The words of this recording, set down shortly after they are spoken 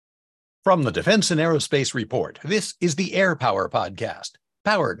From the Defense and Aerospace Report, this is the AirPower podcast,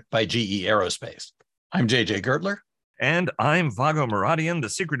 powered by GE Aerospace. I'm JJ Gertler. And I'm Vago Muradian.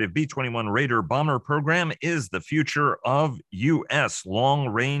 The secretive B-21 Raider bomber program is the future of U.S.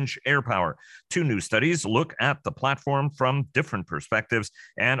 long-range air power. Two new studies look at the platform from different perspectives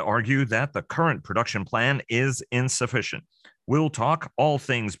and argue that the current production plan is insufficient. We'll talk all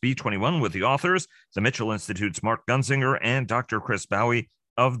things B-21 with the authors, the Mitchell Institute's Mark Gunzinger and Dr. Chris Bowie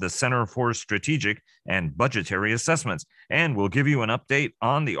of the Center for Strategic and Budgetary Assessments. And we'll give you an update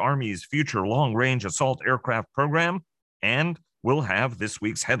on the Army's future long-range assault aircraft program, and we'll have this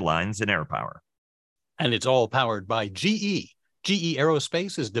week's headlines in air power. And it's all powered by GE. GE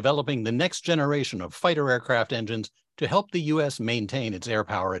Aerospace is developing the next generation of fighter aircraft engines to help the U.S. maintain its air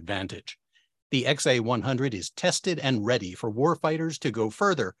power advantage. The XA-100 is tested and ready for warfighters to go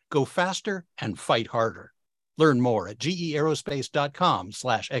further, go faster, and fight harder. Learn more at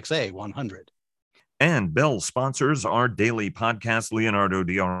geaerospace.com/XA100. And Bell sponsors our daily podcast. Leonardo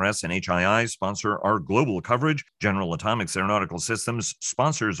DRS and HII sponsor our global coverage. General Atomics Aeronautical Systems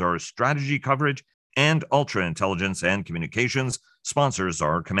sponsors our strategy coverage. And Ultra Intelligence and Communications sponsors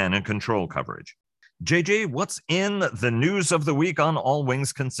our command and control coverage. JJ, what's in the news of the week on All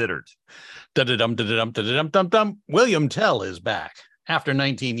Wings Considered? William Tell is back. After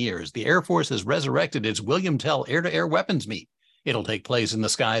 19 years, the Air Force has resurrected its William Tell air-to-air weapons meet. It'll take place in the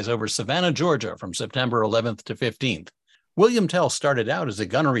skies over Savannah, Georgia from September 11th to 15th. William Tell started out as a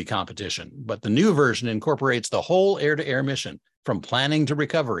gunnery competition, but the new version incorporates the whole air-to-air mission, from planning to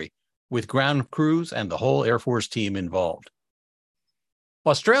recovery, with ground crews and the whole Air Force team involved.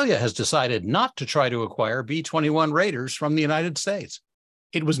 Australia has decided not to try to acquire B-21 Raiders from the United States.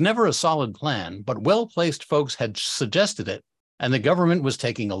 It was never a solid plan, but well-placed folks had suggested it, and the government was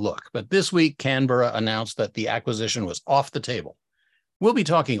taking a look. But this week, Canberra announced that the acquisition was off the table. We'll be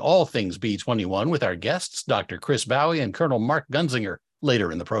talking all things B-21 with our guests, Dr. Chris Bowie and Colonel Mark Gunzinger,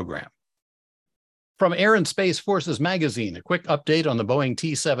 later in the program. From Air and Space Forces magazine, a quick update on the Boeing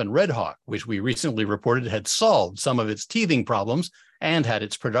T-7 Red Hawk, which we recently reported had solved some of its teething problems and had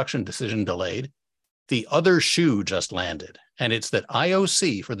its production decision delayed. The other shoe just landed, and it's that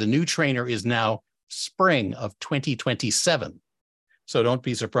IOC for the new trainer is now spring of 2027. So don't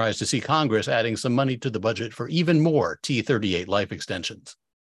be surprised to see Congress adding some money to the budget for even more T-38 life extensions.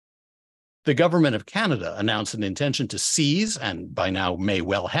 The government of Canada announced an intention to seize, and by now may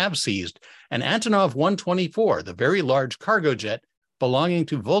well have seized, an Antonov 124, the very large cargo jet belonging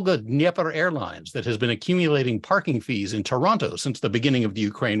to Volga Dnieper Airlines that has been accumulating parking fees in Toronto since the beginning of the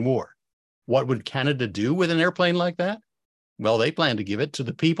Ukraine war. What would Canada do with an airplane like that? Well, they plan to give it to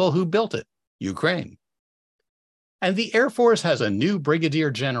the people who built it, Ukraine. And the Air Force has a new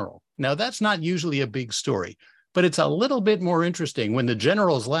brigadier general. Now, that's not usually a big story, but it's a little bit more interesting when the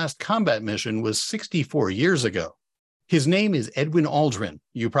general's last combat mission was 64 years ago. His name is Edwin Aldrin.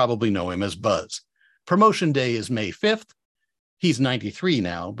 You probably know him as Buzz. Promotion day is May 5th. He's 93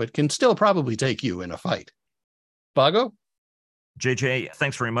 now, but can still probably take you in a fight. Vago? JJ,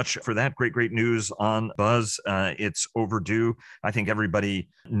 thanks very much for that. Great news on Buzz. It's overdue. I think everybody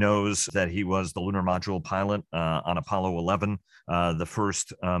knows that he was the lunar module pilot on Apollo 11, the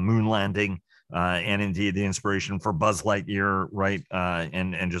first moon landing, and indeed the inspiration for Buzz Lightyear, right?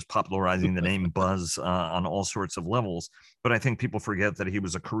 And just popularizing the name Buzz on all sorts of levels. But I think people forget that he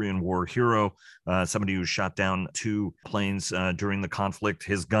was a Korean War hero, somebody who shot down 2 planes during the conflict.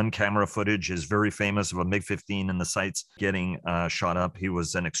 His gun camera footage is very famous of a MiG-15 in the sights getting shot up. He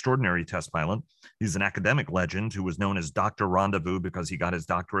was an extraordinary test pilot. He's an academic legend who was known as Dr. Rendezvous because he got his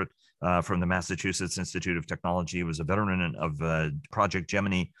doctorate from the Massachusetts Institute of Technology. He was a veteran of Project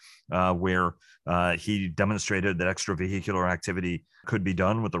Gemini, where he demonstrated that extravehicular activity could be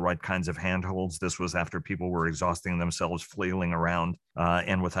done with the right kinds of handholds. This was after people were exhausting themselves, flailing around,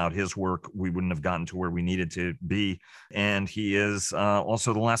 and without his work, we wouldn't have gotten to where we needed to be. And he is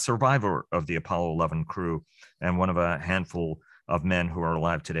also the last survivor of the Apollo 11 crew and one of a handful of men who are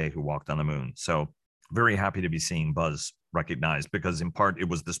alive today who walked on the moon. So very happy to be seeing Buzz recognized, because in part it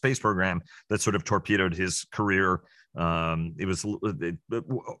was the space program that sort of torpedoed his career. It was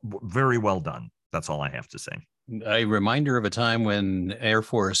very well done. That's all I have to say. A reminder of a time when Air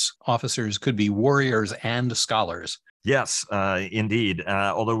Force officers could be warriors and scholars. Yes, indeed.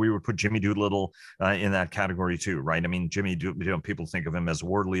 Although we would put Jimmy Doolittle in that category too, right? I mean, people think of him as a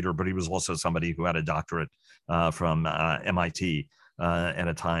war leader, but he was also somebody who had a doctorate from MIT at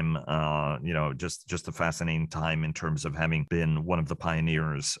a time, just a fascinating time in terms of having been one of the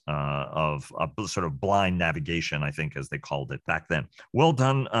pioneers of sort of blind navigation, I think, as they called it back then. Well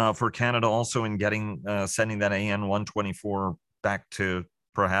done for Canada also in sending that AN-124 back to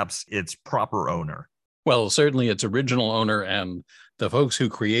perhaps its proper owner. Well, certainly its original owner and the folks who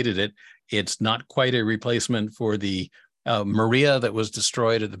created it. It's not quite a replacement for the Maria that was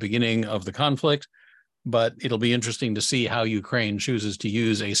destroyed at the beginning of the conflict, but it'll be interesting to see how Ukraine chooses to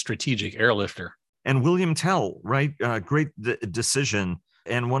use a strategic airlifter. And William Tell, right? Great decision.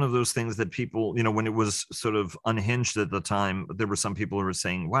 And one of those things that people, when it was sort of unhinged at the time, there were some people who were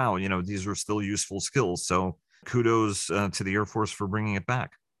saying, wow, these are still useful skills. So kudos to the Air Force for bringing it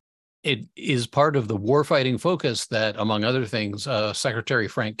back. It is part of the warfighting focus that, among other things, Secretary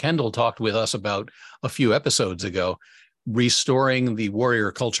Frank Kendall talked with us about a few episodes ago, restoring the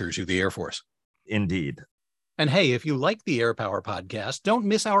warrior culture to the Air Force. Indeed. And hey, if you like the AirPower podcast, don't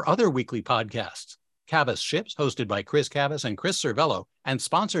miss our other weekly podcasts. Cabas Ships, hosted by Chris Cabas and Chris Cervello, and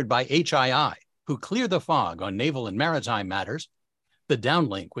sponsored by HII, who clear the fog on naval and maritime matters. The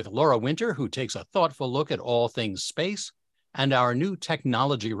Downlink with Laura Winter, who takes a thoughtful look at all things space. And our new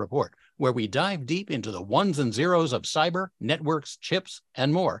technology report, where we dive deep into the ones and zeros of cyber, networks, chips,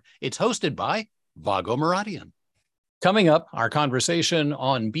 and more. It's hosted by Vago Muradian. Coming up, our conversation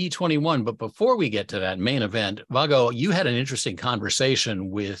on B-21. But before we get to that main event, Vago, you had an interesting conversation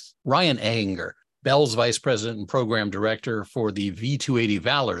with Ryan Anger, Bell's Vice President and Program Director for the V-280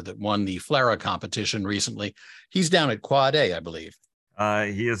 Valor that won the FLRAA competition recently. He's down at Quad A, I believe.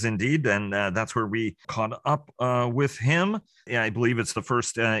 He is indeed, and that's where we caught up with him. Yeah, I believe it's the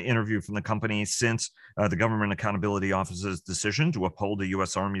first interview from the company since the Government Accountability Office's decision to uphold the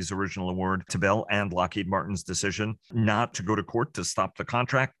U.S. Army's original award to Bell and Lockheed Martin's decision not to go to court to stop the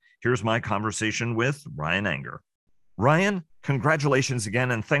contract. Here's my conversation with Ryan Anger. Ryan, congratulations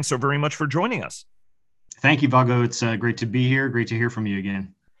again, and thanks so very much for joining us. Thank you, Vago. It's great to be here. Great to hear from you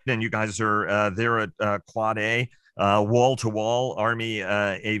again. And you guys are there at Quad A. Wall-to-wall Army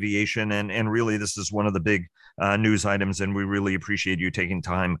aviation. And really, this is one of the big news items, and we really appreciate you taking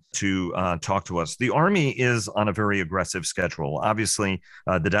time to talk to us. The Army is on a very aggressive schedule. Obviously,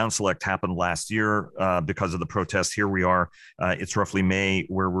 the down select happened last year because of the protests. Here we are. It's roughly May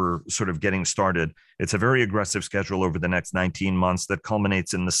where we're sort of getting started. It's a very aggressive schedule over the next 19 months that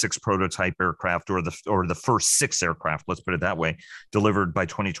culminates in the 6 prototype aircraft or the first 6 aircraft, let's put it that way, delivered by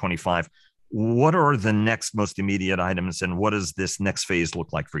 2025. What are the next most immediate items, and what does this next phase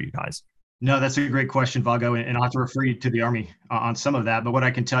look like for you guys? No, that's a great question, Vago, and I'll have to refer you to the Army on some of that. But what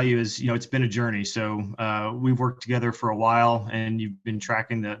I can tell you is, it's been a journey. So we've worked together for a while, and you've been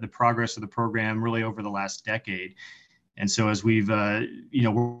tracking the progress of the program really over the last decade. And so as we've,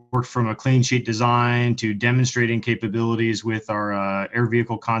 worked from a clean sheet design to demonstrating capabilities with our air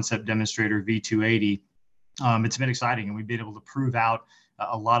vehicle concept demonstrator V280, it's been exciting, and we've been able to prove out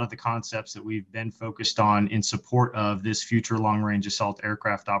a lot of the concepts that we've been focused on in support of this future long-range assault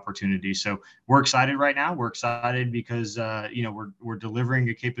aircraft opportunity. So we're excited right now. We're excited because we're delivering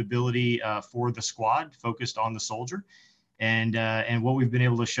a capability for the squad focused on the soldier, and what we've been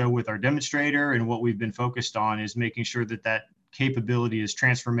able to show with our demonstrator and what we've been focused on is making sure that capability is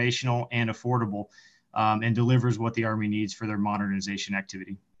transformational and affordable, and delivers what the Army needs for their modernization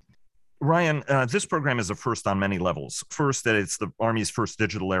activity. Ryan, this program is a first on many levels. First, that it's the Army's first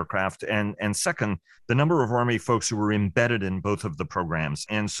digital aircraft, and second, the number of Army folks who were embedded in both of the programs.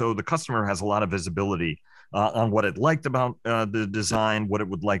 And so the customer has a lot of visibility on what it liked about the design, what it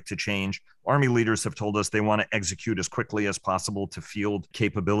would like to change. Army leaders have told us they want to execute as quickly as possible to field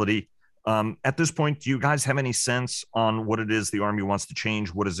capability. At this point, do you guys have any sense on what it is the Army wants to change?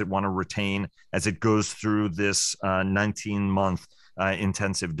 What does it want to retain as it goes through this 19-month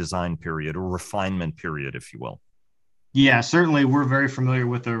intensive design period or refinement period, if you will? Yeah, certainly. We're very familiar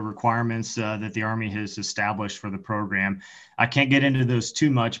with the requirements that the Army has established for the program. I can't get into those too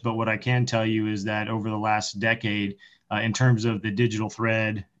much, but what I can tell you is that over the last decade, in terms of the digital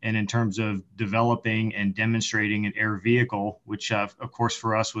thread and in terms of developing and demonstrating an air vehicle, which of course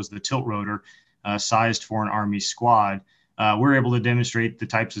for us was the tilt rotor sized for an Army squad, we're able to demonstrate the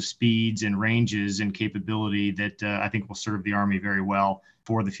types of speeds and ranges and capability that I think will serve the Army very well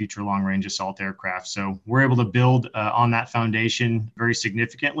for the future long-range assault aircraft. So we're able to build on that foundation very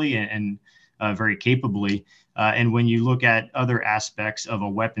significantly and very capably. And when you look at other aspects of a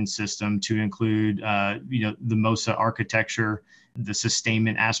weapon system to include, the MOSA architecture, the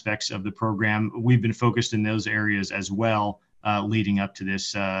sustainment aspects of the program, we've been focused in those areas as well, leading up to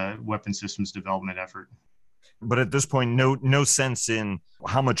this weapon systems development effort. But at this point, no sense in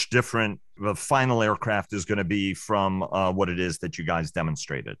how much different the final aircraft is going to be from what it is that you guys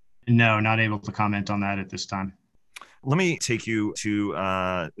demonstrated. No, not able to comment on that at this time. Let me take you to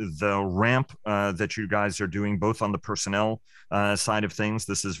the ramp that you guys are doing, both on the personnel side of things.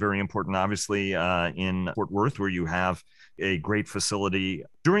 This is very important, obviously, in Fort Worth, where you have a great facility.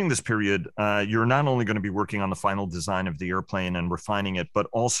 During this period, you're not only going to be working on the final design of the airplane and refining it, but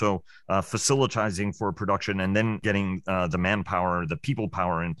also facilitizing for production and then getting the manpower, the people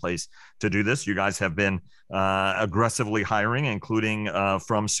power in place to do this. You guys have been aggressively hiring, including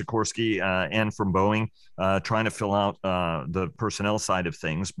from Sikorsky and from Boeing, trying to fill out the personnel side of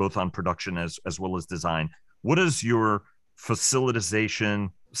things, both on production as well as design. What does your facilitization,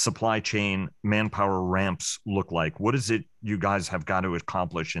 supply chain, manpower ramps look like? What is it you guys have got to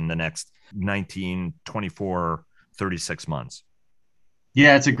accomplish in the next 19, 24, 36 months?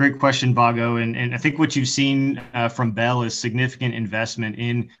 Yeah, it's a great question, Vago. And I think what you've seen from Bell is significant investment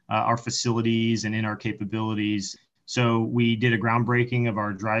in our facilities and in our capabilities. So we did a groundbreaking of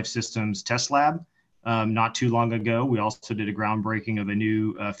our drive systems test lab not too long ago. We also did a groundbreaking of a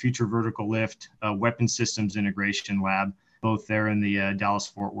new future vertical lift weapon systems integration lab, both there in the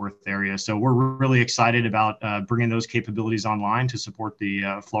Dallas-Fort Worth area. So we're really excited about bringing those capabilities online to support the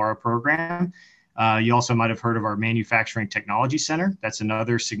FLRAA program. You also might have heard of our Manufacturing Technology Center. That's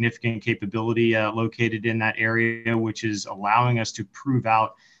another significant capability located in that area, which is allowing us to prove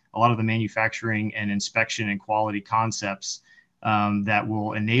out a lot of the manufacturing and inspection and quality concepts that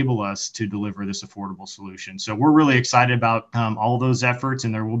will enable us to deliver this affordable solution. So we're really excited about all those efforts,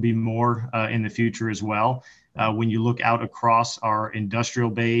 and there will be more in the future as well. When you look out across our industrial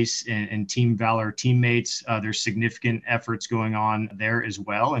base and Team Valor teammates, there's significant efforts going on there as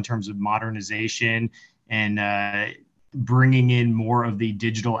well in terms of modernization and bringing in more of the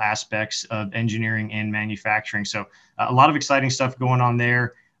digital aspects of engineering and manufacturing. So a lot of exciting stuff going on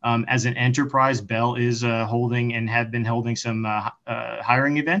there. As an enterprise, Bell is holding and have been holding some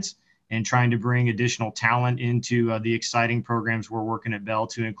hiring events and trying to bring additional talent into the exciting programs we're working at Bell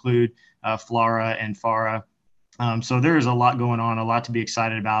to include FLRAA and FARA. So there is a lot going on, a lot to be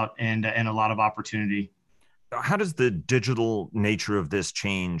excited about, and a lot of opportunity. How does the digital nature of this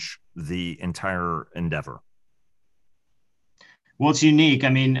change the entire endeavor? Well, it's unique. I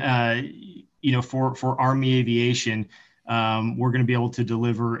mean, for Army aviation, we're going to be able to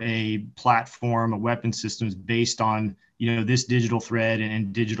deliver a platform, a weapon systems based on this digital thread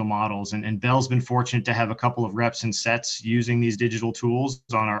and digital models. And Bell's been fortunate to have a couple of reps and sets using these digital tools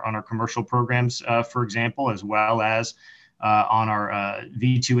on our commercial programs, for example, as well as on our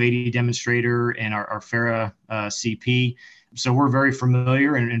V280 demonstrator and our FARA CP. So we're very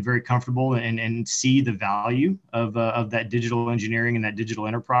familiar and very comfortable and see the value of that digital engineering and that digital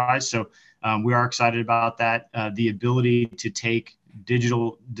enterprise. So we are excited about that. The ability to take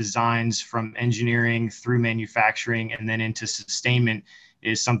digital designs from engineering through manufacturing and then into sustainment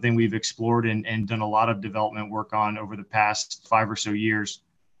is something we've explored and done a lot of development work on over the past 5 or so years.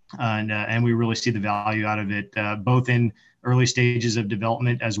 And we really see the value out of it, both in early stages of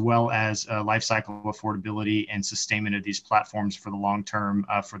development as well as life cycle affordability and sustainment of these platforms for the long term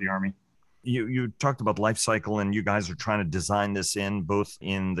for the Army. You talked about life cycle, and you guys are trying to design this in both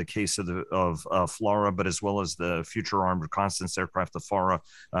in the case of FLRAA, but as well as the Future Armed Reconnaissance Aircraft, the FARA,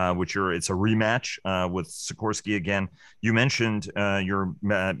 it's a rematch with Sikorsky again. You mentioned your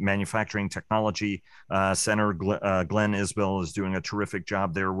Manufacturing Technology Center. Glenn Isbell is doing a terrific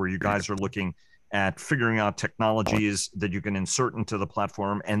job there, where you guys are looking at figuring out technologies that you can insert into the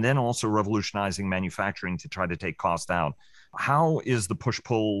platform, and then also revolutionizing manufacturing to try to take cost out. How is the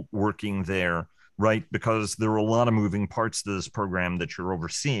push-pull working there, right? Because there are a lot of moving parts to this program that you're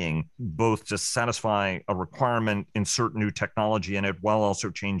overseeing, both to satisfy a requirement, insert new technology in it, while also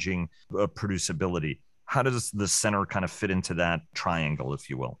changing producibility. How does the center kind of fit into that triangle, if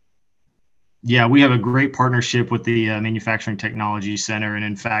you will? Yeah, we have a great partnership with the Manufacturing Technology Center. And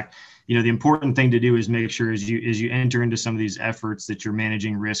in fact, the important thing to do is make sure as you enter into some of these efforts that you're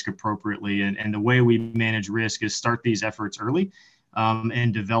managing risk appropriately. And the way we manage risk is start these efforts early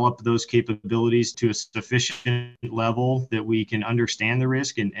and develop those capabilities to a sufficient level that we can understand the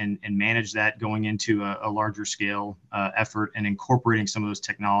risk and manage that going into a larger scale effort and incorporating some of those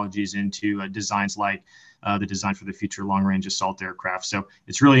technologies into designs like the design for the future long-range assault aircraft. So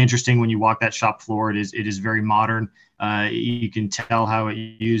it's really interesting when you walk that shop floor. It is very modern. You can tell how it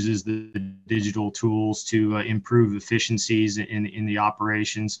uses the digital tools to improve efficiencies in the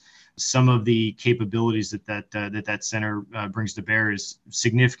operations. Some of the capabilities that center brings to bear is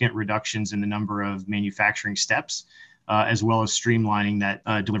significant reductions in the number of manufacturing steps, as well as streamlining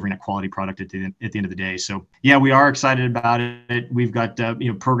that, delivering that quality product at the end of the day. So yeah, we are excited about it. We've got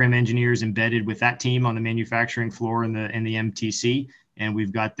program engineers embedded with that team on the manufacturing floor in the MTC, and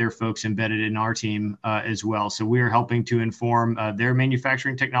we've got their folks embedded in our team as well. So we are helping to inform their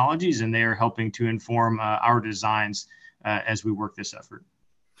manufacturing technologies, and they are helping to inform our designs as we work this effort.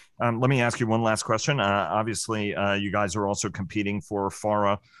 Let me ask you one last question. Obviously, you guys are also competing for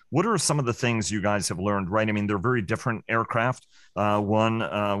FARA. What are some of the things you guys have learned, right? I mean, they're very different aircraft. One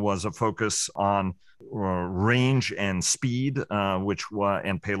was a focus on range and speed,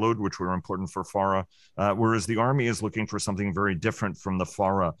 and payload, which were important for FARA, whereas the Army is looking for something very different from the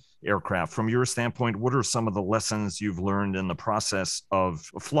FARA aircraft. From your standpoint, what are some of the lessons you've learned in the process of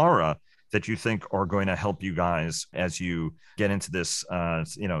FLRAA that you think are going to help you guys as you get into this,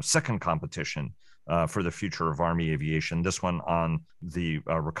 second competition for the future of Army aviation, this one on the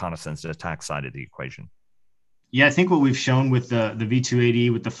reconnaissance and attack side of the equation? Yeah, I think what we've shown with the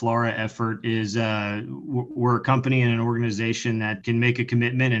V280, with the FLRAA effort, is we're a company and an organization that can make a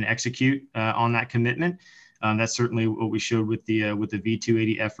commitment and execute on that commitment. That's certainly what we showed with the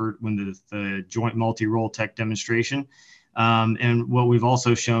V280 effort when the joint multi-role tech demonstration. And what we've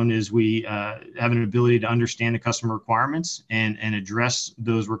also shown is we have an ability to understand the customer requirements and address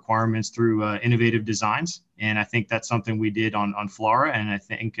those requirements through innovative designs. And I think that's something we did on FLRAA, and I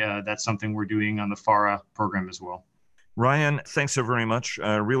think that's something we're doing on the FARA program as well. Ryan, thanks so very much.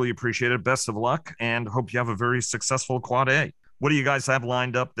 Really appreciate it. Best of luck, and hope you have a very successful Quad A. What do you guys have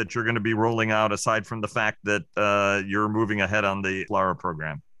lined up that you're going to be rolling out, aside from the fact that you're moving ahead on the FLRAA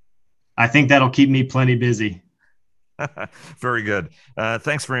program? I think that'll keep me plenty busy. Very good.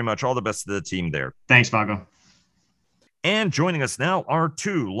 Thanks very much. All the best to the team there. Thanks, Vago. And joining us now are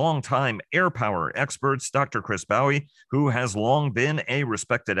two longtime air power experts, Dr. Chris Bowie, who has long been a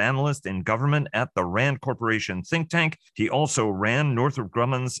respected analyst in government at the RAND Corporation think tank. He also ran Northrop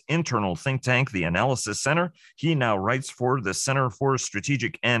Grumman's internal think tank, the Analysis Center. He now writes for the Center for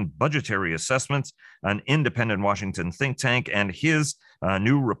Strategic and Budgetary Assessments, an independent Washington think tank, and his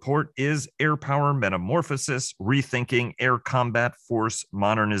new report is Air Power Metamorphosis, Rethinking Air Combat Force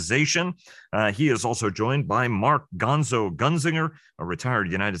Modernization. He is also joined by Mark Gunzinger, a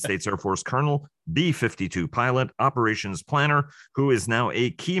retired United States Air Force colonel, B-52 pilot, operations planner, who is now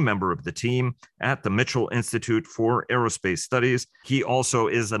a key member of the team at the Mitchell Institute for Aerospace Studies. He also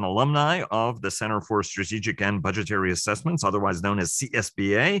is an alumni of the Center for Strategic and Budgetary Assessments, otherwise known as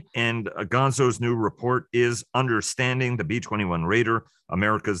CSBA. And Gonzo's new report is Understanding the B-21 Raider,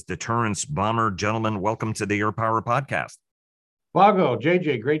 America's Deterrence Bomber. Gentlemen, welcome to the Air Power Podcast. Vago,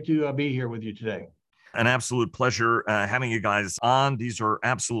 JJ, great to be here with you today. An absolute pleasure having you guys on. These are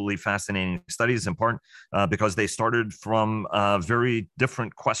absolutely fascinating studies, in part because they started from very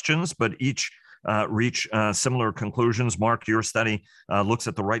different questions, but each reach similar conclusions. Mark, your study looks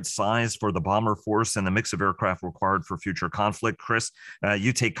at the right size for the bomber force and the mix of aircraft required for future conflict. Chris,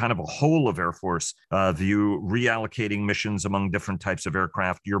 you take kind of a whole of Air Force view, reallocating missions among different types of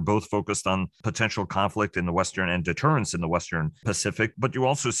aircraft. You're both focused on potential conflict in the Western and deterrence in the Western Pacific, but you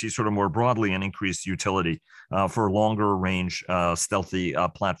also see sort of more broadly an increased utility for longer range stealthy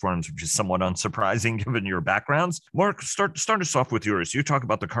platforms, which is somewhat unsurprising given your backgrounds. Mark, start us off with yours. You talk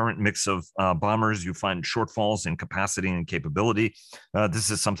about the current mix of bombers. You find shortfalls in capacity and capability.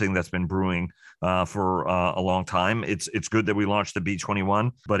 This is something that's been brewing for a long time. It's good that we launched the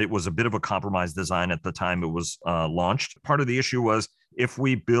B-21, but it was a bit of a compromise design at the time it was launched. Part of the issue was if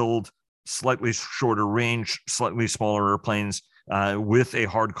we build slightly shorter range, slightly smaller airplanes, with a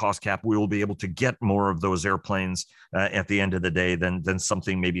hard cost cap, we will be able to get more of those airplanes at the end of the day than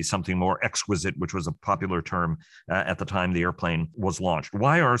something more exquisite, which was a popular term at the time the airplane was launched.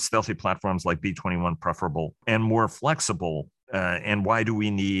 Why are stealthy platforms like B-21 preferable and more flexible? And why do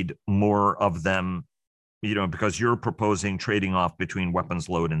we need more of them? Because you're proposing trading off between weapons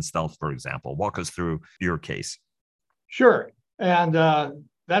load and stealth, for example. Walk us through your case. Sure. And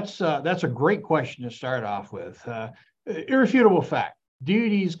that's a great question to start off with. Irrefutable fact,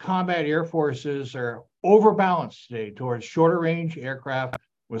 DoD's combat air forces are overbalanced today towards shorter range aircraft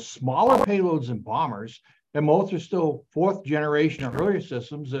with smaller payloads than bombers, and most are still fourth generation or earlier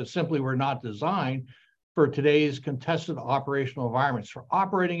systems that simply were not designed for today's contested operational environments, for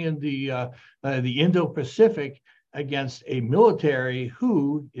operating in the Indo-Pacific against a military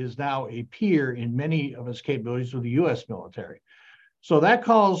who is now a peer in many of its capabilities with the U.S. military. So that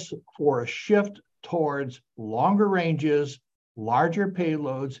calls for a shift towards longer ranges, larger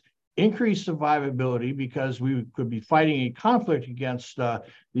payloads, increased survivability, because we could be fighting a conflict against the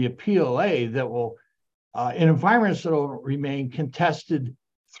PLA that will, in environments that will remain contested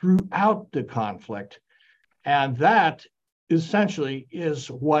throughout the conflict. And that essentially is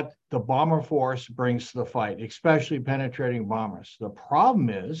what the bomber force brings to the fight, especially penetrating bombers. The problem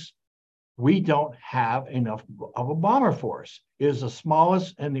is we don't have enough of a bomber force. It is the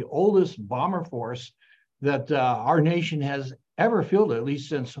smallest and the oldest bomber force that our nation has ever fielded, at least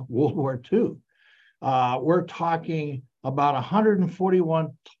since World War II. We're talking about 141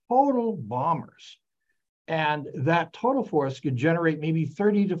 total bombers. And that total force could generate maybe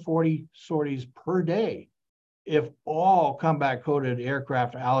 30 to 40 sorties per day if all combat coded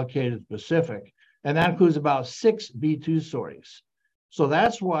aircraft allocated to the Pacific. And that includes about 6 B-2 sorties. So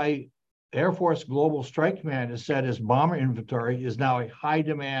that's why Air Force Global Strike Command has said its bomber inventory is now a high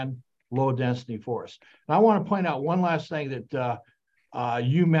demand, low density force. And I want to point out one last thing that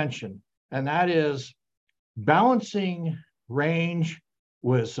you mentioned, and that is balancing range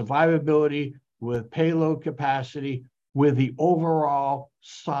with survivability, with payload capacity, with the overall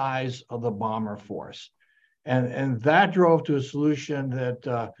size of the bomber force. And that drove to a solution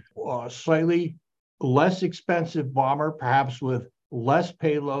that slightly less expensive bomber, perhaps with less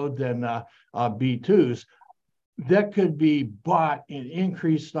payload than B-2s, that could be bought in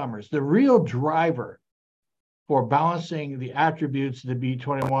increased numbers. The real driver for balancing the attributes of the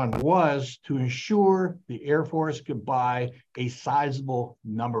B-21 was to ensure the Air Force could buy a sizable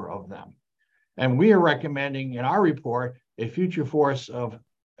number of them. And we are recommending in our report a future force of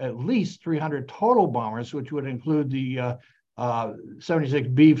at least 300 total bombers, which would include the 76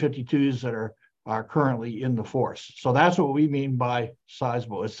 B-52s that are currently in the force. So that's what we mean by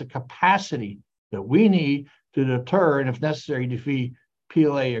sizable. It's the capacity that we need to deter and, if necessary, defeat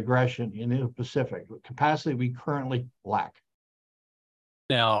PLA aggression in the Pacific, the capacity we currently lack.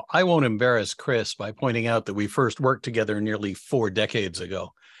 Now, I won't embarrass Chris by pointing out that we first worked together nearly 4 decades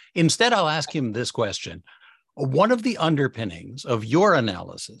ago. Instead, I'll ask him this question. One of the underpinnings of your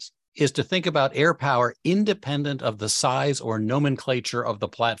analysis is to think about air power independent of the size or nomenclature of the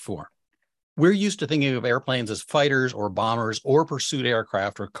platform. We're used to thinking of airplanes as fighters or bombers or pursuit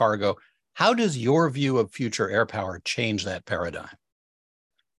aircraft or cargo. How does your view of future air power change that paradigm?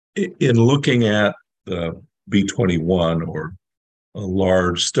 In looking at the B-21, or a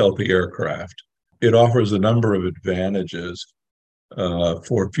large stealthy aircraft, it offers a number of advantages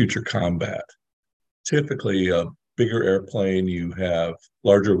for future combat. Typically, a bigger airplane, you have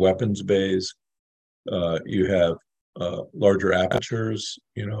larger weapons bays, you have larger apertures,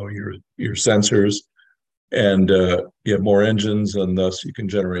 your sensors, and you have more engines, and thus you can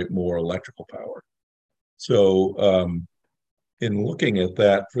generate more electrical power. So in looking at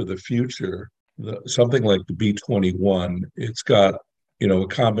that for the future, something like the B-21, it's got, a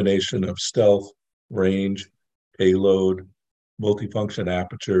combination of stealth, range, payload, multifunction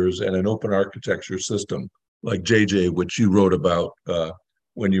apertures, and an open architecture system like JJ, which you wrote about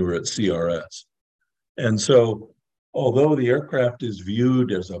when you were at CRS. And so, although the aircraft is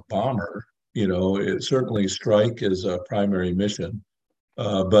viewed as a bomber, it certainly strike is a primary mission.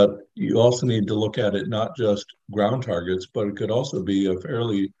 But you also need to look at it not just ground targets, but it could also be a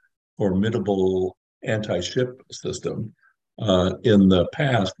fairly formidable anti-ship system. In the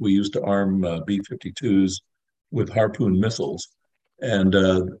past, we used to arm B-52s with Harpoon missiles, and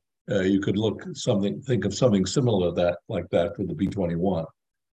you could think of something similar like that for the B-21.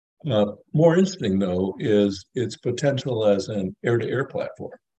 More interesting, though, is its potential as an air-to-air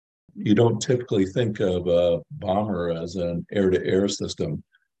platform. You don't typically think of a bomber as an air-to-air system,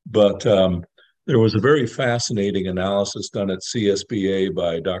 but there was a very fascinating analysis done at CSBA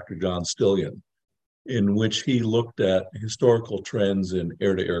by Dr. John Stillion, in which he looked at historical trends in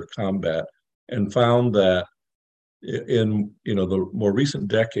air-to-air combat and found that in the more recent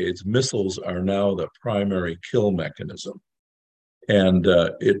decades, missiles are now the primary kill mechanism, and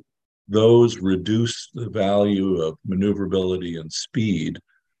those reduce the value of maneuverability and speed.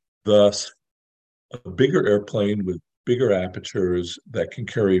 Thus, a bigger airplane with bigger apertures that can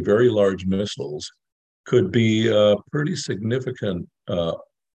carry very large missiles could be a pretty significant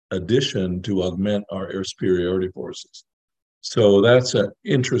addition to augment our air superiority forces. So that's an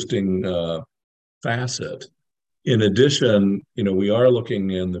interesting facet. In addition, we are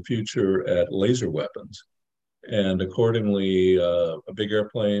looking in the future at laser weapons. And accordingly, a big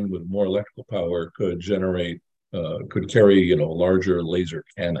airplane with more electrical power could carry, a larger laser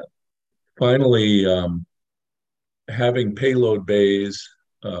cannon. Finally, having payload bays,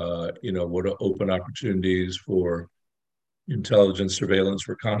 would open opportunities for intelligence, surveillance,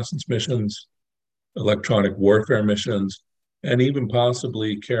 reconnaissance missions, electronic warfare missions, and even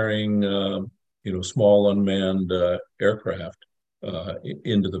possibly carrying, small unmanned aircraft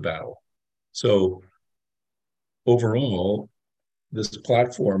into the battle. So overall, this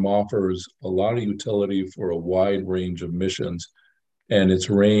platform offers a lot of utility for a wide range of missions, and its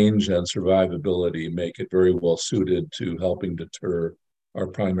range and survivability make it very well suited to helping deter our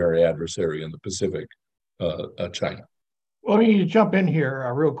primary adversary in the Pacific, China. Well, let me jump in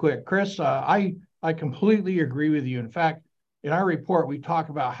here real quick. Chris, I completely agree with you. In fact, in our report, we talk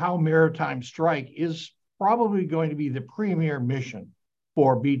about how maritime strike is probably going to be the premier mission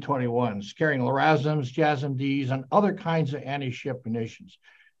for B-21s, carrying LRASMs, JASSM-Ds, and other kinds of anti-ship munitions.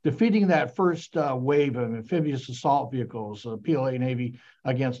 Defeating that first wave of amphibious assault vehicles, the PLA Navy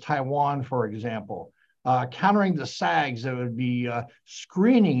against Taiwan, for example. Countering the SAGs that would be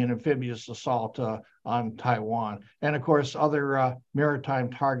screening an amphibious assault on Taiwan. And of course, other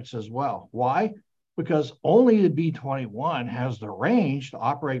maritime targets as well. Why? Because only the B-21 has the range to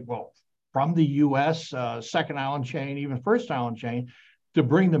operate, well, from the U.S. Second island chain, even first island chain, to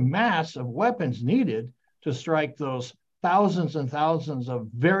bring the mass of weapons needed to strike those thousands and thousands of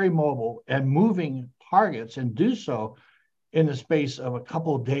very mobile and moving targets, and do so in the space of a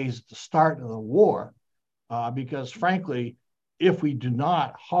couple of days at the start of the war. Because frankly, if we do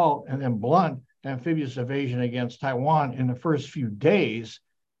not halt and then blunt amphibious evasion against Taiwan in the first few days,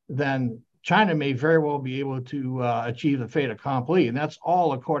 then China may very well be able to achieve the fait accompli. And that's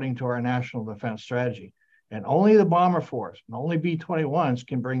all according to our national defense strategy. And only the bomber force, and only B-21s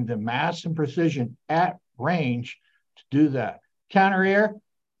can bring the mass and precision at range to do that. Counter-air,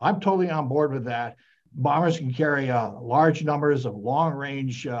 I'm totally on board with that. Bombers can carry large numbers of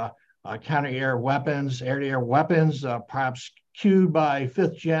long-range counter-air weapons, air-to-air weapons, perhaps cued by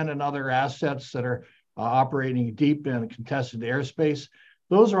 5th gen and other assets that are operating deep in contested airspace.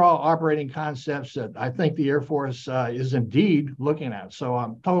 Those are all operating concepts that I think the Air Force is indeed looking at. So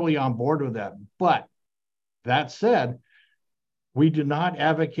I'm totally on board with that. But that said, we do not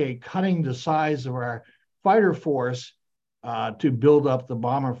advocate cutting the size of our fighter force to build up the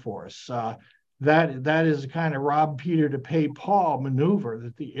bomber force. That is a kind of rob Peter to pay Paul maneuver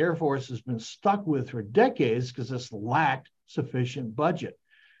that the Air Force has been stuck with for decades because it's lacked sufficient budget.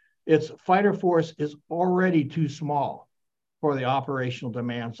 Its fighter force is already too small for the operational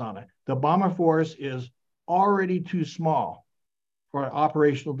demands on it. The bomber force is already too small for the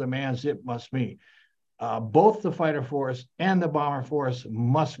operational demands it must meet. Both the fighter force and the bomber force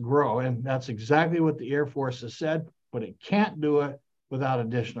must grow, and that's exactly what the Air Force has said, but it can't do it without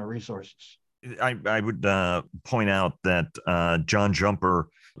additional resources. I would point out that John Jumper,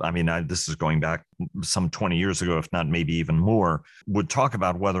 this is going back some 20 years ago, if not maybe even more, would talk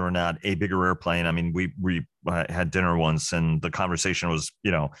about whether or not a bigger airplane. We had dinner once and the conversation was,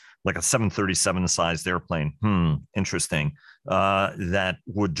 like a 737 sized airplane. Interesting. That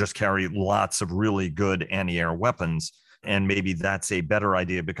would just carry lots of really good anti-air weapons. And maybe that's a better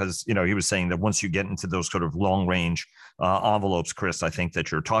idea because, he was saying that once you get into those sort of long range envelopes, Chris, I think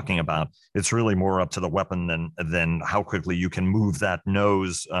that you're talking about, it's really more up to the weapon than how quickly you can move that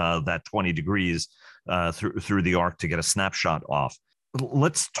nose, that 20 degrees through the arc to get a snapshot off.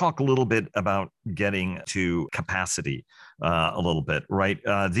 Let's talk a little bit about getting to capacity a little bit, right?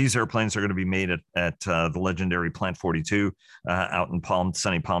 These airplanes are going to be made at the legendary Plant 42 out in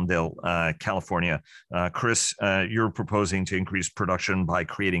sunny Palmdale, California. Chris, you're proposing to increase production by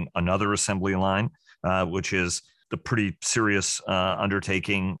creating another assembly line, which is a pretty serious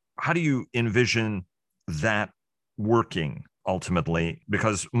undertaking. How do you envision that working ultimately?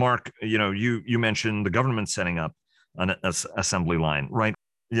 Because Mark, you mentioned the government setting up an assembly line, right?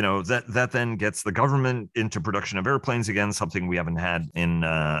 That then gets the government into production of airplanes again, something we haven't had in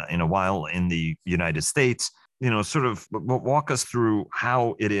a while in the United States. Sort of walk us through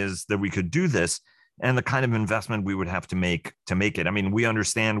how it is that we could do this and the kind of investment we would have to make it. We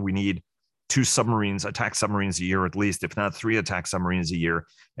understand we need 2 submarines, attack submarines a year at least, if not 3 attack submarines a year,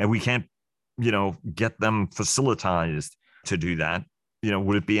 and we can't, get them facilitized to do that.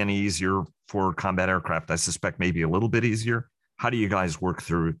 Would it be any easier for combat aircraft? I suspect maybe a little bit easier. How do you guys work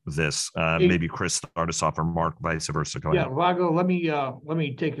through this? Maybe Chris start us off, or Mark, vice versa. Go ahead. Vago, let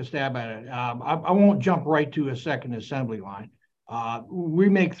me take a stab at it. I won't jump right to a second assembly line. We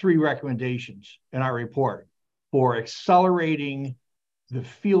make 3 recommendations in our report for accelerating the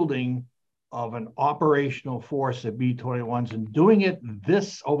fielding of an operational force of B-21s and doing it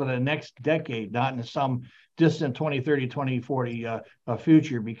this over the next decade, not in some distant 2030, 2040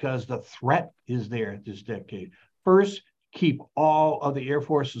 future, because the threat is there this decade. First, keep all of the Air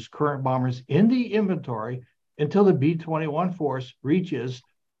Force's current bombers in the inventory until the B-21 force reaches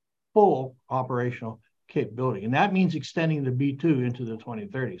full operational capability. And that means extending the B-2 into the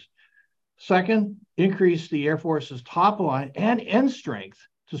 2030s. Second, increase the Air Force's top line and end strength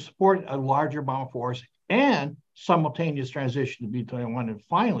to support a larger bomber force and simultaneous transition to B-21. And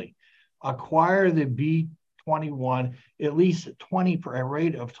finally, acquire the B-21 at least 20 per a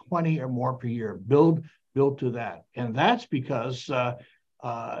rate of 20 or more per year. Build to that. And that's because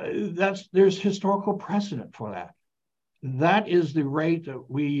there's historical precedent for that. That is the rate that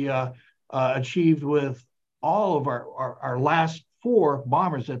we achieved with all of our last 4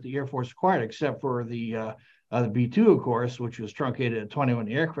 bombers that the Air Force acquired, except for the B-2, of course, which was truncated at 21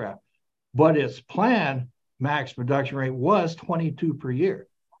 aircraft. But its planned max production rate was 22 per year.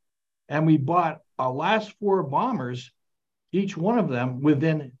 And we bought our last 4 bombers, each one of them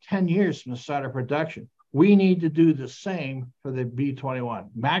within 10 years from the start of production. We need to do the same for the B-21,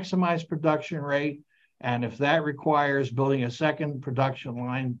 maximize production rate. And if that requires building a second production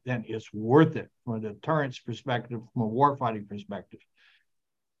line, then it's worth it from a deterrence perspective, from a warfighting perspective.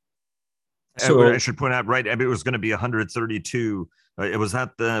 So I should point out, right? I mean, it was going to be 132. Was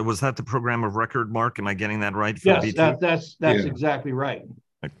that the program of record, Mark? Am I getting that right? For yes, B2? that's exactly right.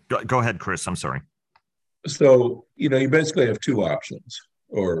 Go ahead, Chris. I'm sorry. So you basically have 2 options,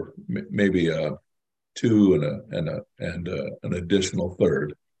 or maybe 2 and an additional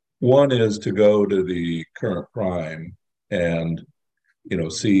third. One is to go to the current prime and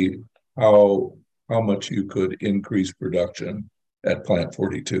see how much you could increase production at Plant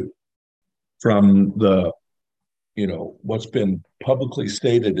 42. From the what's been publicly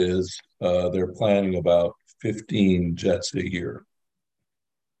stated is they're planning about 15 jets a year.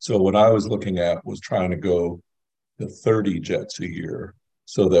 So what I was looking at was trying to go to 30 jets a year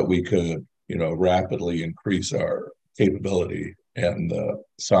so that we could rapidly increase our capability and the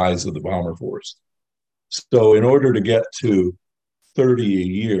size of the bomber force. So in order to get to 30 a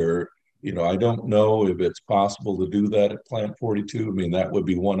year, I don't know if it's possible to do that at Plant 42. I mean, that would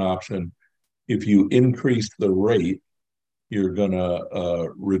be one option. If you increase the rate, you're going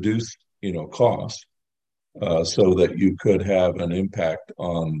to reduce, cost so that you could have an impact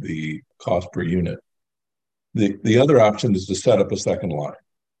on the cost per unit. The other option is to set up a second line.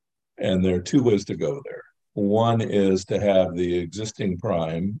 And there are 2 ways to go there. One is to have the existing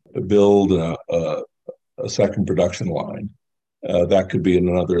prime build a second production line. That could be in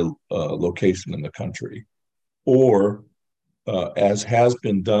another location in the country. Or, as has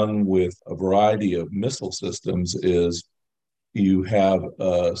been done with a variety of missile systems, is you have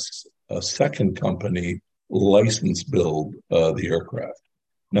a second company license build the aircraft.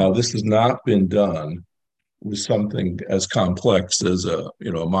 Now, this has not been done with something as complex as a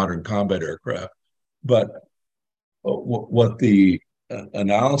modern combat aircraft, but what the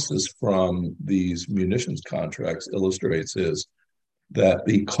analysis from these munitions contracts illustrates is that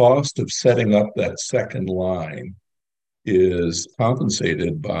the cost of setting up that second line is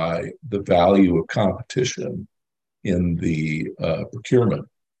compensated by the value of competition in the procurement.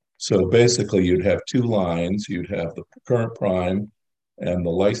 So basically, you'd have 2 lines. You'd have the current prime and the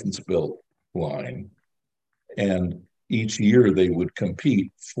license built line. And each year they would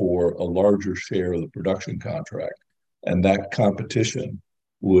compete for a larger share of the production contract. And that competition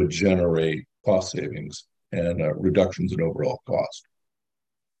would generate cost savings and reductions in overall cost.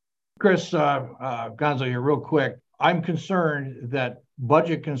 Chris, Gunzinger, real quick, I'm concerned that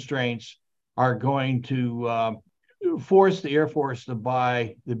budget constraints are going to force the Air Force to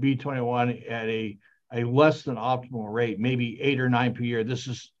buy the B-21 at a less than optimal rate, maybe 8 or 9 per year. This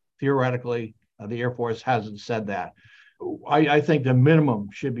is theoretically, the Air Force hasn't said that. I think the minimum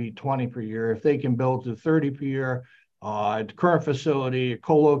should be 20 per year. If they can build to 30 per year at the current facility,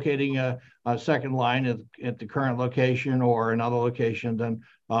 co-locating a second line at the current location or another location, then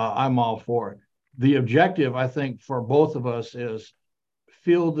I'm all for it. The objective, I think, for both of us is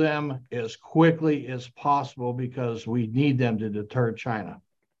field them as quickly as possible because we need them to deter China.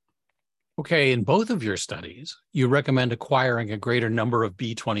 Okay, in both of your studies, you recommend acquiring a greater number of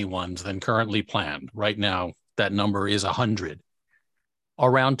B-21s than currently planned. Right now, that number is 100.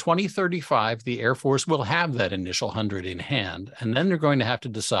 Around 2035, the Air Force will have that initial 100 in hand, and then they're going to have to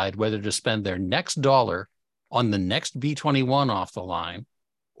decide whether to spend their next dollar on the next B-21 off the line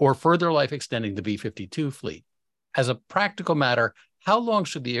or further life extending the B-52 fleet. As a practical matter, how long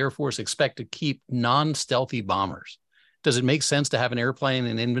should the Air Force expect to keep non-stealthy bombers? Does it make sense to have an airplane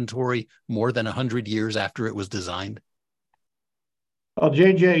in inventory more than 100 years after it was designed? Well,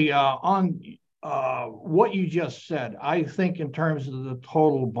 JJ, on what you just said, I think in terms of the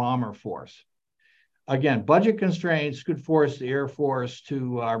total bomber force. Again, budget constraints could force the Air Force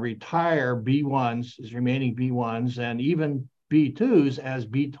to retire B-1s, as remaining B-1s, and even B-2s as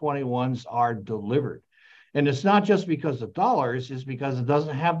B-21s are delivered. And it's not just because of dollars, it's because it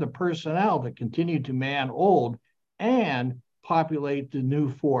doesn't have the personnel to continue to man old and populate the new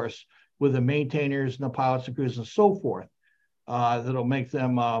force with the maintainers and the pilots and crews and so forth that'll make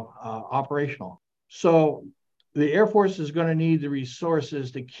them operational. So the Air Force is going to need the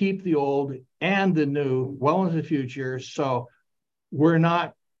resources to keep the old and the new well into the future. So we're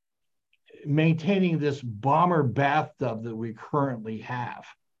not maintaining this bomber bathtub that we currently have.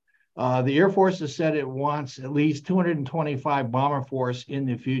 The Air Force has said it wants at least 225 bomber force in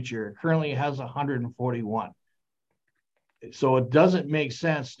the future. It currently has 141. So it doesn't make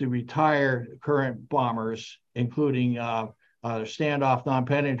sense to retire current bombers, including standoff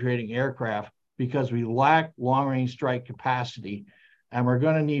non-penetrating aircraft, because we lack long-range strike capacity. And we're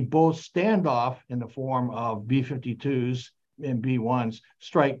going to need both standoff in the form of B-52s and B-1s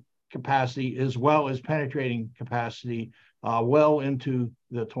strike capacity, as well as penetrating capacity well into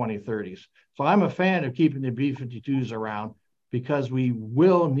the 2030s. So I'm a fan of keeping the B-52s around, because we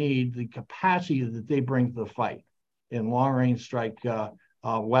will need the capacity that they bring to the fight in long-range strike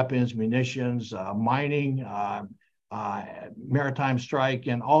weapons, munitions, mining, maritime strike,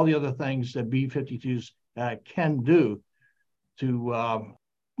 and all the other things that B-52s can do to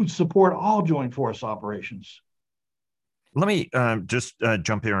support all joint force operations. Let me just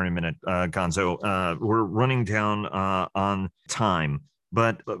jump here in a minute, Gonzo. We're running down on time,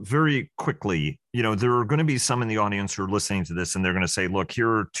 but very quickly, there are going to be some in the audience who are listening to this, and they're going to say, look, here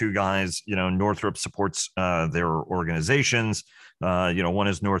are two guys, Northrop supports their organizations. One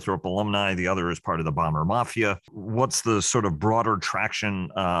is Northrop alumni, the other is part of the bomber mafia. What's the sort of broader traction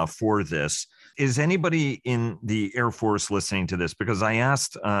for this? Is anybody in the Air Force listening to this? Because I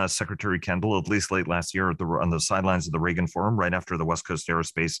asked Secretary Kendall, at least late last year, on the sidelines of the Reagan Forum, right after the West Coast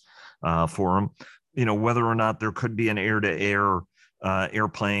Aerospace Forum, whether or not there could be an air-to-air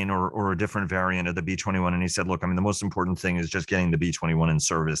airplane or a different variant of the B-21. And he said, look, the most important thing is just getting the B-21 in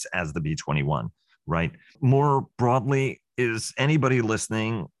service as the B-21, right? More broadly, is anybody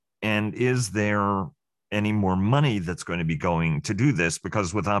listening, and is there any more money that's going to be going to do this?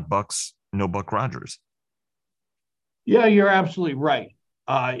 Because without bucks, no Buck Rogers. Yeah, you're absolutely right.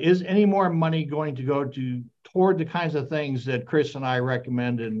 Is any more money going to go toward the kinds of things that Chris and I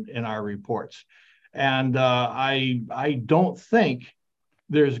recommend in our reports? And I don't think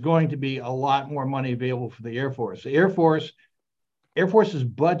there's going to be a lot more money available for the Air Force. The Air Force's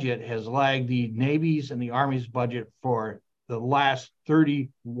budget has lagged the Navy's and the Army's budget for the last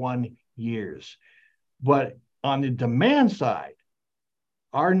 31 years. But on the demand side,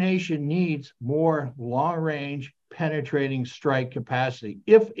 our nation needs more long-range penetrating strike capacity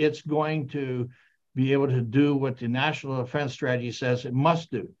if it's going to be able to do what the National Defense Strategy says it must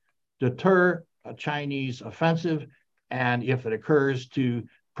do: deter a Chinese offensive, and if it occurs, to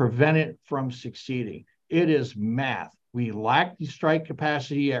prevent it from succeeding. It is math. We lack the strike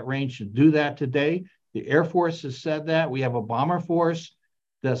capacity at range to do that today. The Air Force has said that. We have a bomber force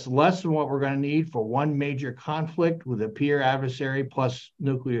that's less than what we're going to need for one major conflict with a peer adversary plus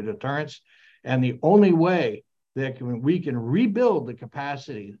nuclear deterrence. And the only way that we can rebuild the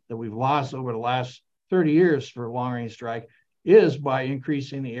capacity that we've lost over the last 30 years for long-range strike is by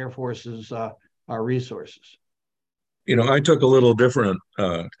increasing the Air Force's resources. I took a little different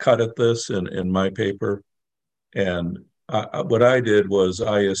cut at this in my paper. And what I did was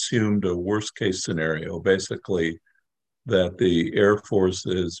I assumed a worst case scenario, basically that the Air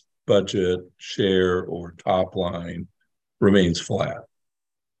Force's budget, share, or top line remains flat.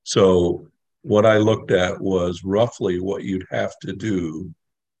 So what I looked at was roughly what you'd have to do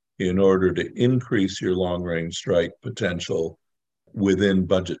in order to increase your long-range strike potential within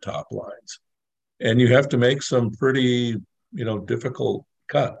budget top lines. And you have to make some pretty, difficult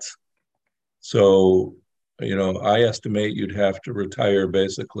cuts. So, I estimate you'd have to retire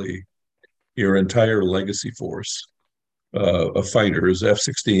basically your entire legacy force of fighters,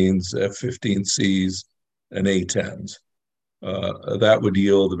 F-16s, F-15Cs, and A-10s. That would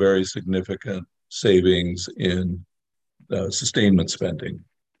yield a very significant savings in sustainment spending.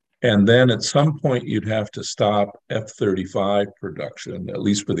 And then at some point, you'd have to stop F-35 production, at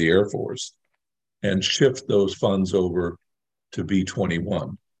least for the Air Force, and shift those funds over to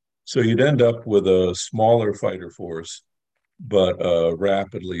B-21. So you'd end up with a smaller fighter force, but a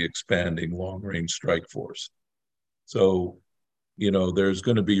rapidly expanding long-range strike force. So, there's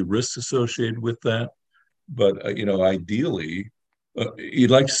going to be risks associated with that. But, ideally,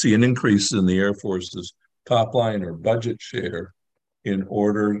 you'd like to see an increase in the Air Force's top line or budget share in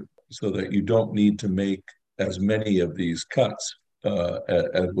order so that you don't need to make as many of these cuts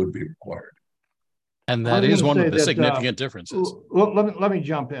as would be required. And that is one of the significant differences. Let me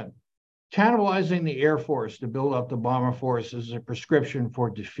jump in. Cannibalizing the Air Force to build up the bomber force is a prescription for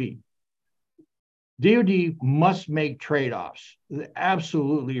defeat. DoD must make trade-offs.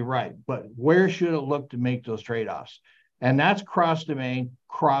 Absolutely right. But where should it look to make those trade-offs? And that's cross-domain,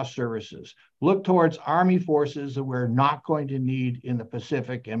 cross-services. Look towards Army forces that we're not going to need in the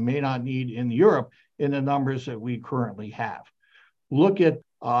Pacific and may not need in Europe in the numbers that we currently have. Look at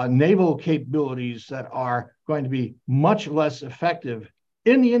naval capabilities that are going to be much less effective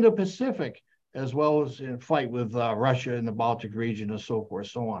in the Indo-Pacific, as well as in fight with Russia in the Baltic region and so forth,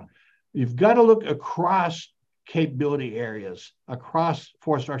 so on. You've got to look across capability areas, across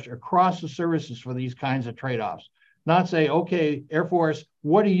force structure, across the services for these kinds of trade-offs. Not say, okay, Air Force,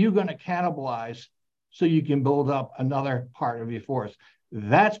 what are you going to cannibalize so you can build up another part of your force?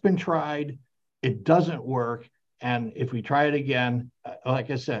 That's been tried. It doesn't work. And if we try it again,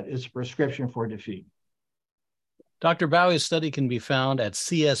 like I said, it's a prescription for defeat. Dr. Bowie's study can be found at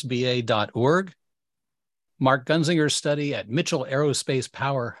csba.org. Mark Gunzinger's study at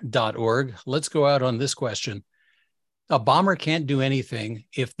mitchellaerospacepower.org. Let's go out on this question. A bomber can't do anything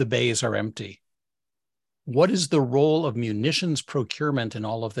if the bays are empty. What is the role of munitions procurement in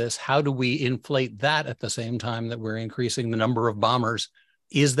all of this? How do we inflate that at the same time that we're increasing the number of bombers?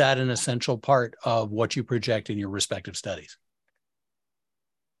 Is that an essential part of what you project in your respective studies?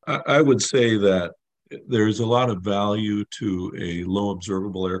 I would say that there's a lot of value to a low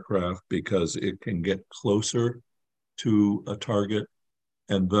observable aircraft because it can get closer to a target,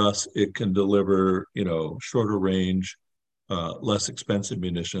 and thus it can deliver, shorter range, less expensive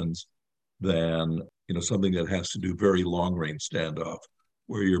munitions than, something that has to do very long range standoff,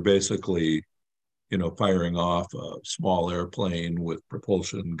 where you're basically, firing off a small airplane with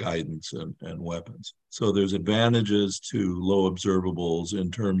propulsion, guidance, and weapons. So there's advantages to low observables in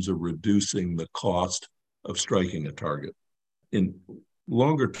terms of reducing the cost of striking a target. In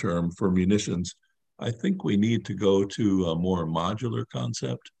longer term, for munitions, I think we need to go to a more modular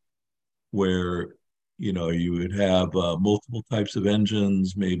concept where, you would have multiple types of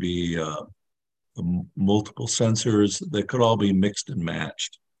engines, maybe multiple sensors that could all be mixed and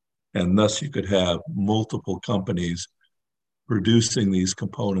matched. And thus you could have multiple companies producing these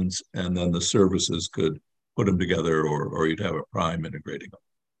components, and then the services could put them together, or you'd have a prime integrating them.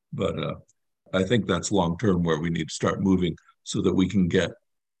 But I think that's long-term where we need to start moving so that we can get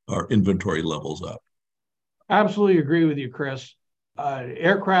our inventory levels up. Absolutely agree with you, Chris.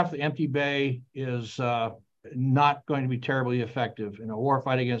 Aircraft, the empty bay is not going to be terribly effective in a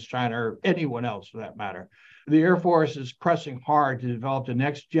warfight against China or anyone else for that matter. The Air Force is pressing hard to develop the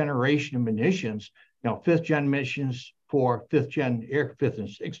next generation of munitions, fifth-gen missions for fifth and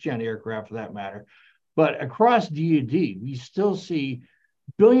sixth-gen aircraft for that matter. But across DoD, we still see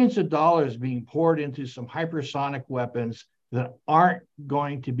billions of dollars being poured into some hypersonic weapons that aren't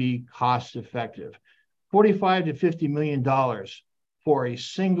going to be cost-effective. $45 to $50 million for a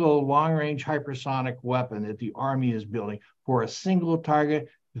single long-range hypersonic weapon that the Army is building for a single target,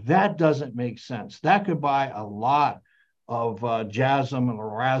 that doesn't make sense. That could buy a lot of JASM and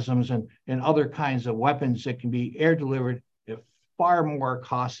LRASMs and other kinds of weapons that can be air delivered far more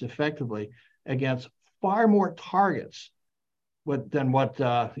cost effectively against far more targets than what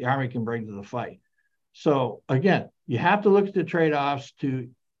the Army can bring to the fight. So again, you have to look at the trade-offs to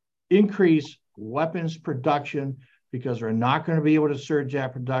increase weapons production, because we're not going to be able to surge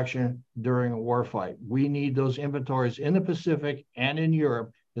that production during a warfight. We need those inventories in the Pacific and in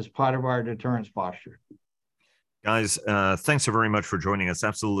Europe as part of our deterrence posture. Guys, thanks so very much for joining us.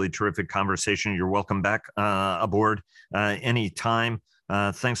 Absolutely terrific conversation. You're welcome back aboard anytime.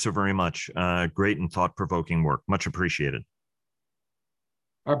 Thanks so very much. Great and thought-provoking work. Much appreciated.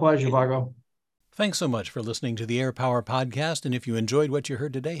 Our pleasure, Vago. Thanks so much for listening to the AirPower podcast. And if you enjoyed what you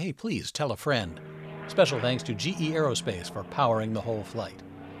heard today, hey, please tell a friend. Special thanks to GE Aerospace for powering the whole flight.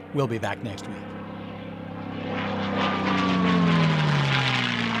 We'll be back next week.